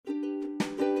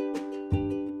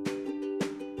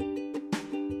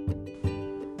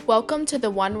Welcome to the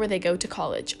one where they go to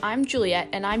college. I'm Juliet,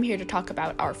 and I'm here to talk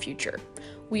about our future.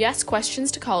 We ask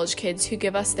questions to college kids who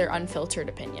give us their unfiltered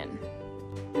opinion.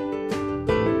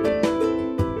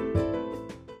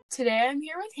 Today I'm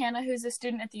here with Hannah, who's a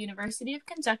student at the University of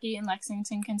Kentucky in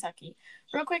Lexington, Kentucky.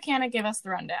 Real quick, Hannah, give us the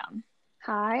rundown.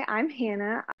 Hi, I'm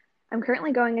Hannah. I'm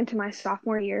currently going into my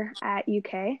sophomore year at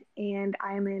UK, and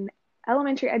I'm an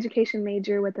elementary education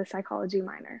major with a psychology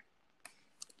minor.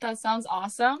 That sounds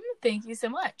awesome. Thank you so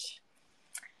much.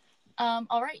 All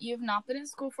right, you've not been in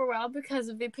school for a while because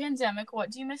of the pandemic.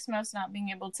 What do you miss most not being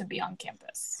able to be on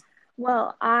campus?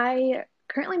 Well, I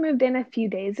currently moved in a few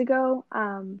days ago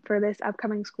for this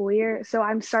upcoming school year, so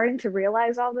I'm starting to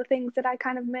realize all the things that I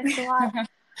kind of miss a lot.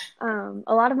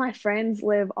 A lot of my friends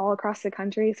live all across the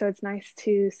country, so it's nice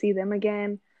to see them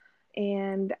again.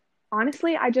 And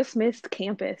honestly, I just missed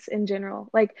campus in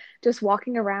general, like just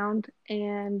walking around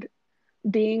and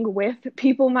being with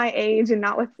people my age and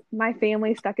not with my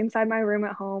family stuck inside my room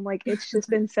at home. Like it's just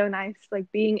been so nice,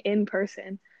 like being in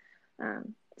person.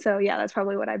 So yeah, that's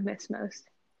probably what I've missed most.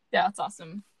 Yeah, that's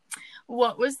awesome.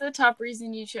 What was the top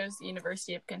reason you chose the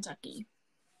University of Kentucky?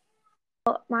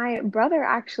 Well, my brother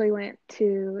actually went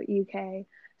to UK,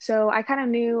 so I kind of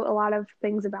knew a lot of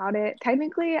things about it.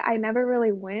 Technically, I never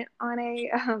really went on a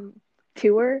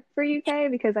tour for UK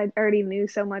because I already knew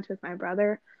so much with my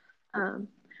brother. Um,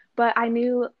 but I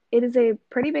knew it is a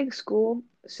pretty big school,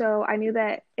 so I knew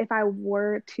that if I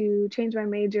were to change my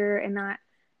major and not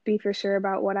be for sure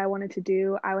about what I wanted to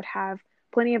do, I would have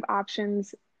plenty of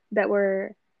options that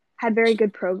were had very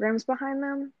good programs behind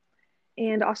them.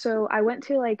 And also, I went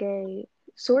to like a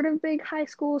sort of big high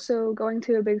school, so going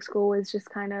to a big school was just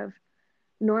kind of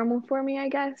normal for me, I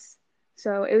guess.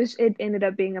 So it ended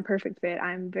up being a perfect fit.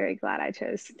 I'm very glad I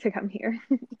chose to come here.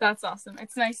 That's awesome.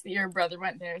 It's nice that your brother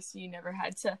went there, so you never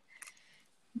had to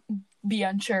be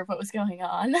unsure of what was going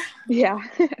on. Yeah.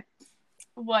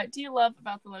 What do you love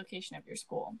about the location of your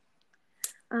school?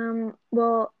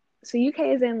 Well, so UK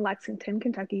is in Lexington,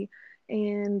 Kentucky,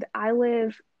 and I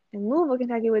live in Louisville,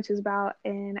 Kentucky, which is about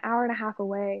an hour and a half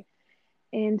away.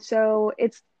 And so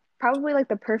it's probably like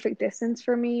the perfect distance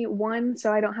for me. One,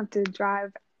 so I don't have to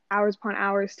drive hours upon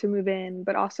hours to move in,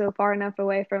 but also far enough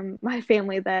away from my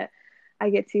family that I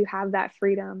get to have that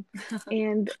freedom.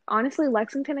 And honestly,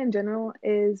 Lexington in general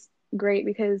is great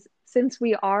because since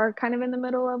we are kind of in the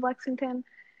middle of Lexington,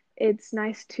 it's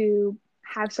nice to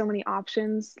have so many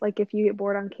options. Like if you get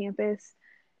bored on campus,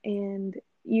 and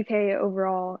UK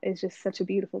overall is just such a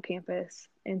beautiful campus.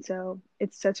 And so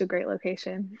it's such a great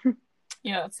location.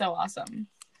 Yeah, that's so awesome.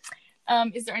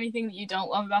 Is there anything that you don't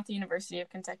love about the University of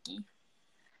Kentucky?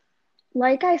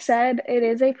 Like I said, it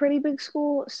is a pretty big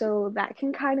school, so that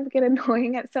can kind of get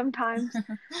annoying at some times.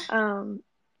 Um,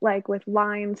 like with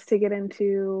lines to get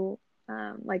into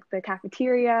like the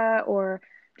cafeteria or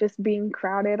just being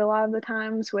crowded a lot of the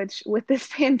times, which with this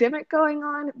pandemic going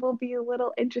on will be a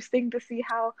little interesting to see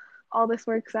how all this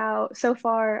works out. So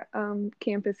far,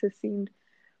 campus has seemed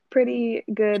pretty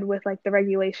good with like the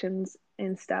regulations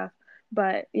and stuff.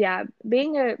 But yeah,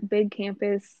 being a big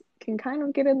campus can kind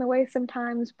of get in the way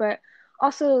sometimes. But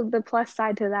also, the plus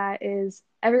side to that is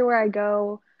everywhere I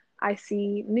go, I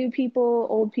see new people,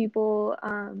 old people,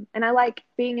 and I like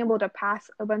being able to pass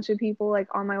a bunch of people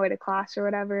like on my way to class or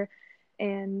whatever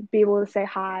and be able to say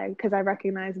hi because I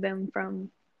recognize them from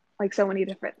like so many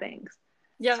different things.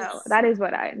 Yes. So that is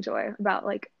what I enjoy about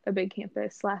like a big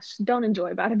campus slash don't enjoy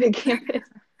about a big campus.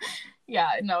 Yeah,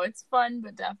 no, it's fun,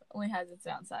 but definitely has its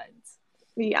downsides.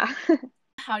 Yeah.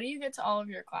 How do you get to all of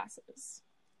your classes?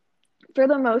 For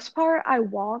the most part, I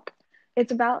walk.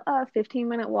 It's about a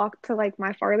 15-minute walk to like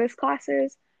my farthest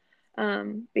classes,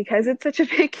 because it's such a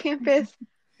big campus.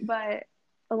 But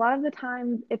a lot of the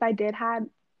time, if I did have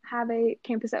a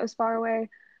campus that was far away,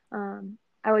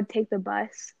 I would take the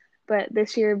bus. But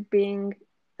this year being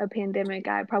a pandemic,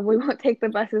 I probably won't take the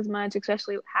bus as much,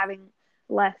 especially having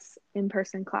less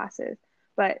in-person classes.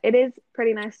 But it is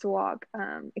pretty nice to walk,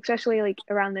 especially like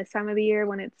around this time of the year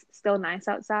when it's still nice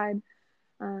outside.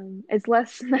 It's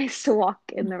less nice to walk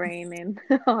in the rain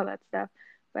and all that stuff.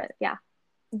 But yeah.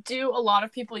 Do a lot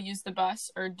of people use the bus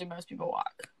or do most people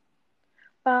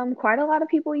walk? Quite a lot of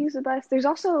people use the bus. There's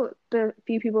also the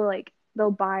few people like they'll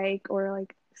bike or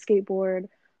like skateboard,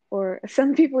 or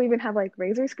some people even have like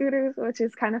razor scooters, which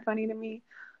is kind of funny to me.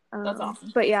 That's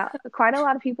awesome. But yeah, quite a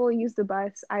lot of people use the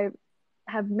bus. I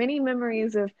have many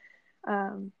memories of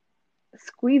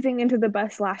squeezing into the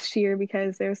bus last year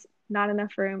because there's not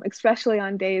enough room, especially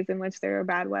on days in which there are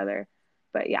bad weather.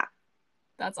 But yeah.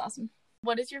 That's awesome.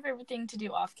 What is your favorite thing to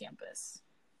do off campus?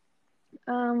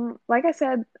 Like I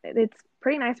said, it's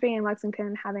pretty nice being in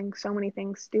Lexington, having so many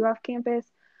things to do off campus.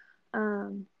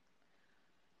 Um,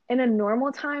 in a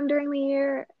normal time during the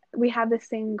year, we have this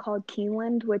thing called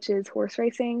Keeneland, which is horse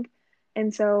racing.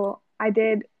 And so I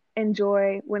did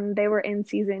enjoy when they were in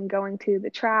season going to the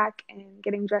track and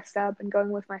getting dressed up and going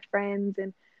with my friends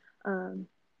and um,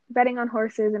 betting on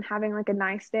horses and having like a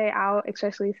nice day out,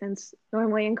 especially since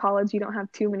normally in college you don't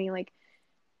have too many like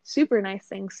super nice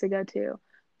things to go to.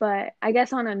 But I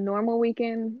guess on a normal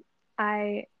weekend,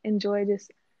 I enjoy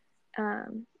just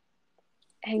um,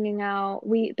 hanging out.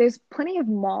 There's plenty of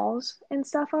malls and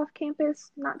stuff off campus,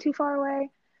 not too far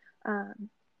away. Um,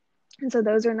 and so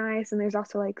those are nice. And there's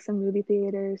also like some movie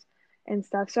theaters and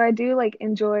stuff. So I do like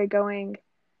enjoy going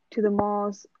to the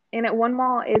malls. And at one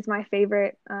mall is my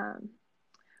favorite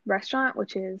restaurant,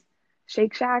 which is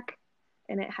Shake Shack,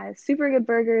 and it has super good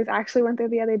burgers. I actually went there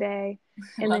the other day.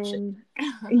 I And love shit. then,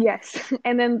 yes,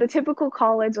 and then the typical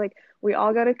college, like we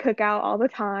all go to cookout all the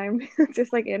time,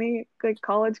 just like any like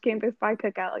college campus by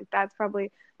cookout. Like that's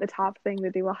probably the top thing to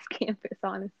do off campus,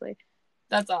 honestly.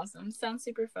 That's awesome. Sounds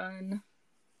super fun.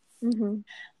 Hmm.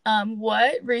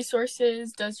 What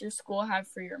resources does your school have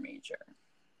for your major?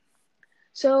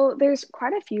 So there's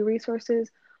quite a few resources.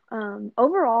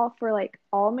 Overall, for like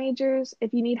all majors,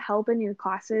 if you need help in your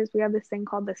classes, we have this thing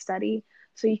called the study.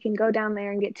 So you can go down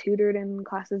there and get tutored in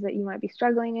classes that you might be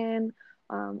struggling in,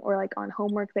 or like on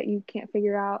homework that you can't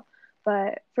figure out.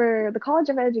 But for the College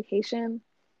of Education,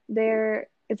 there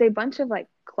is a bunch of like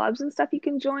clubs and stuff you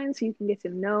can join so you can get to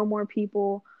know more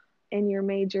people in your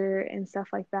major and stuff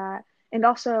like that. And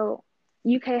also,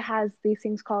 UK has these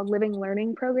things called living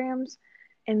learning programs.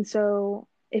 And so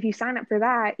if you sign up for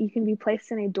that, you can be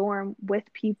placed in a dorm with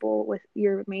people with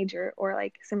your major or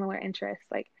like similar interests.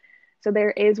 Like, so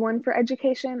there is one for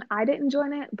education. I didn't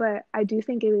join it, but I do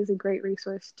think it is a great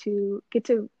resource to get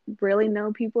to really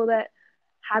know people that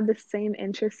have the same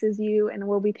interests as you and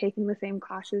will be taking the same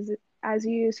classes as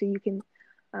you. So you can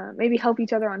maybe help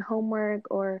each other on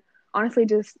homework or honestly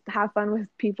just have fun with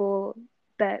people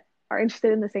that are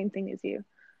interested in the same thing as you.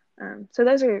 So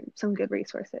those are some good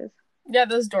resources. Yeah,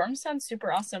 those dorms sound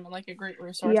super awesome and like a great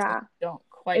resource if Yeah, you don't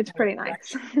quite it's know what pretty nice.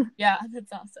 direction. Yeah,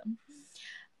 that's awesome.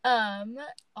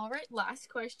 All right, last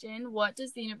question. What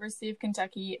does the University of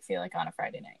Kentucky feel like on a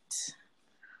Friday night?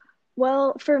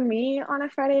 Well, for me on a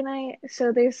Friday night,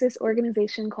 so there's this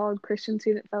organization called Christian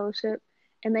Student Fellowship,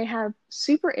 and they have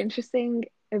super interesting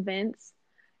events.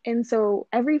 And so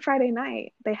every Friday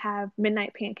night, they have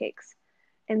midnight pancakes.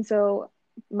 And so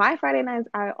my Friday nights,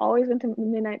 I always went to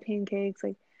midnight pancakes.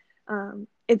 Like,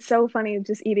 it's so funny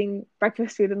just eating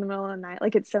breakfast food in the middle of the night.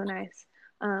 Like, it's so nice.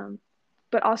 Um,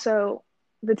 but also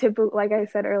the typical, like I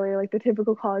said earlier, like the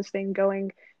typical college thing,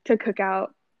 going to cookout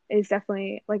is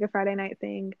definitely like a Friday night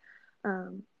thing.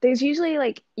 There's usually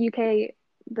like UK,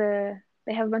 they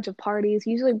have a bunch of parties.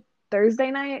 Usually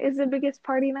Thursday night is the biggest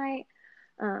party night.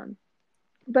 Um,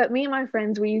 but me and my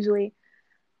friends, we usually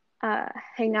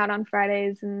hang out on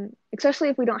Fridays, and especially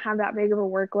if we don't have that big of a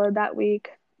workload that week,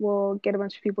 we'll get a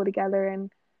bunch of people together,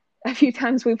 and a few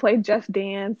times we played Just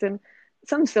Dance and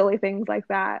some silly things like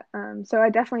that. So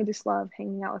I definitely just love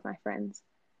hanging out with my friends.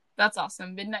 That's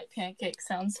awesome. Midnight pancake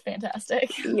sounds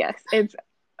fantastic. Yes, it's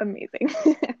amazing.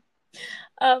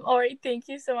 All right, thank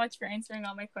you so much for answering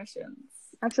all my questions.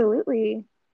 Absolutely.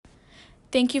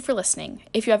 Thank you for listening.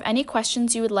 If you have any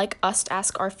questions you would like us to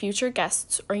ask our future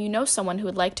guests, or you know someone who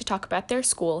would like to talk about their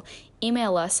school,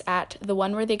 email us at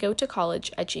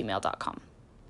theonewheretheygotocollege@gmail.com.